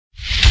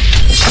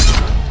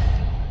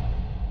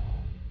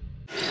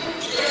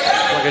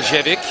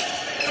Blagojevic.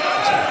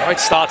 Great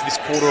start to this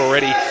quarter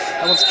already.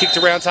 That one's kicked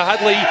around to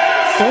Hadley.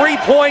 3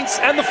 points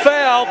and the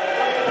foul.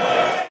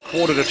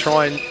 Quarter to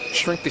try and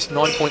shrink this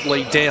 9-point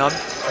lead down.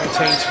 18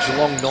 to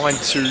Geelong, 9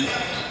 to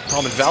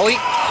Diamond Valley.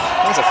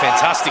 That was a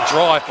fantastic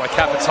drive by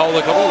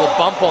Capitola. Got a little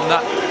bump on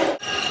that.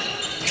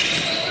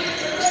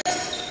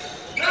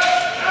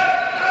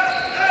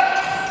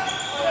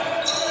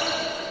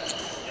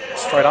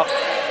 Straight up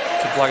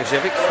to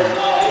Blagojevic, who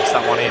puts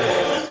that one in.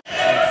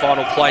 And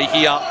final play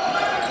here.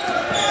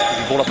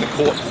 He brought up the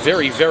court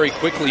very, very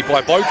quickly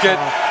by Boket,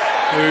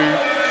 who,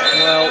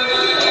 well,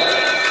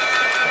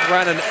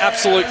 ran an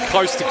absolute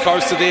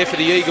coast-to-coaster there for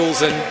the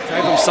Eagles and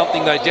gave them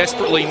something they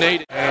desperately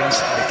needed. And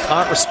they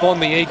can't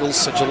respond, the Eagles,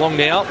 so Geelong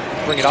now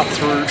bring it up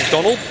through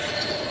McDonald.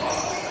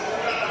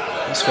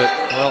 Just for,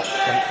 well,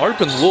 an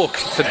open look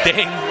for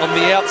Deng on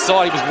the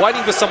outside. He was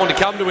waiting for someone to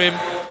come to him.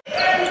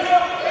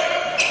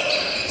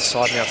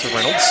 Side now to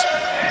Reynolds.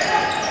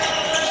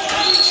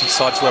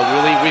 Inside to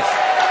Willie with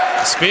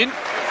the spin.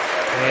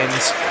 And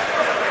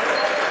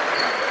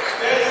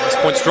those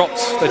points dropped.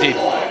 They did.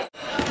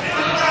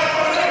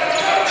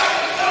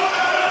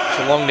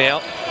 Geelong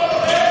now.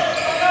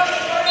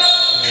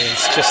 And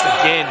it's just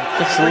again.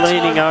 Just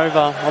leaning over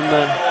on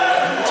the...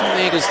 Every time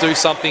the Eagles do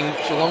something,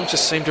 Geelong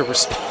just seem to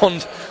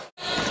respond.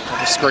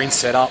 The screen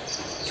set up.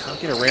 Can't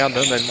get around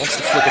them and wants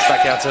to flick it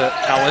back out to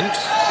Allen.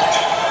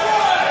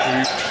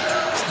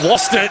 Who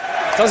lost it.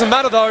 Doesn't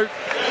matter though.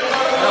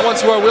 That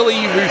one's to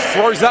Willie, who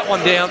throws that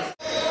one down.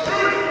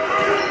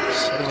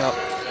 Setting up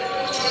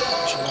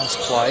Geelong's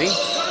play.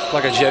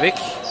 Blagojevic.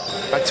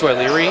 Back to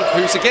O'Leary,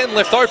 who's again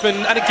left open,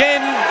 and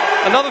again,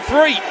 another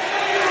three.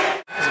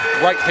 It's a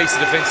great piece of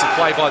defensive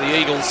play by the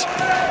Eagles.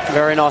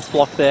 Very nice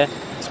block there.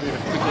 It's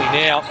moving quickly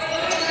now.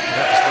 And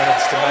that was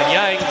Reynolds to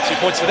Maniang. 2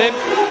 points for them.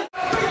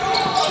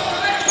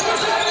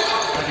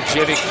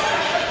 Blagojevic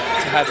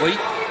to Hadley.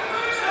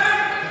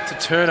 To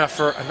Turner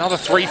for another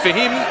three for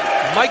him.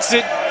 Makes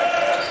it.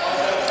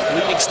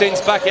 Lip extends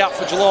back out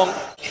for Geelong.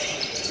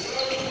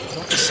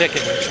 Not the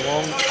second.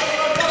 Geelong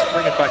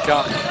bring it back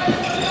up.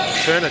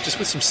 Turner just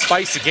with some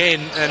space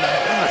again, and a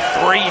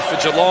three for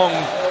Geelong.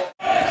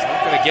 He's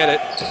not going to get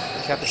it.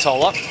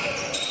 Capitola.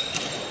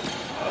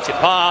 Tip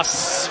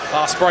pass.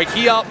 Fast break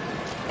here.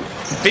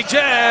 Big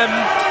jam.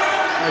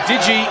 No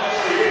digi.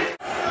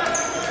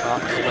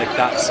 Can't collect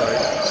that, so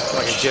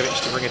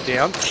Blagojevic to bring it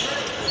down.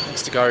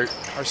 Needs to go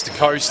coast to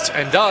coast,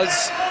 and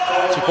does.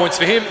 2 points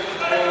for him.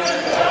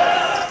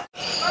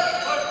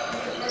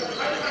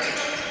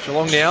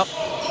 Geelong now.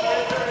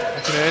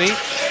 McInerney.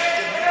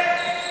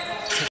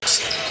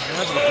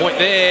 Down to the point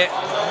there.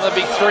 Another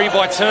big three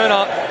by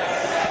Turner.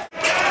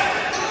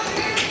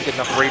 Get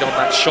enough read on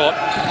that shot.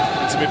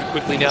 Needs to move it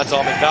quickly now,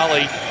 Diamond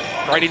Valley.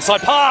 Great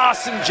inside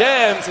pass and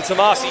jams to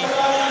Tamasi.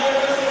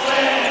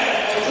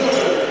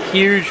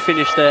 Huge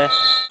finish there.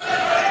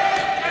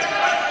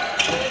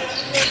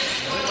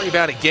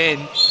 Rebound again,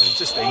 and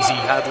just easy.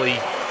 Hadley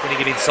getting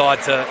it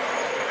inside to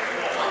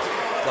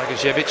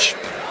Blagojevic.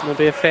 There'll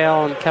be a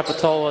foul on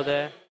Capitola there.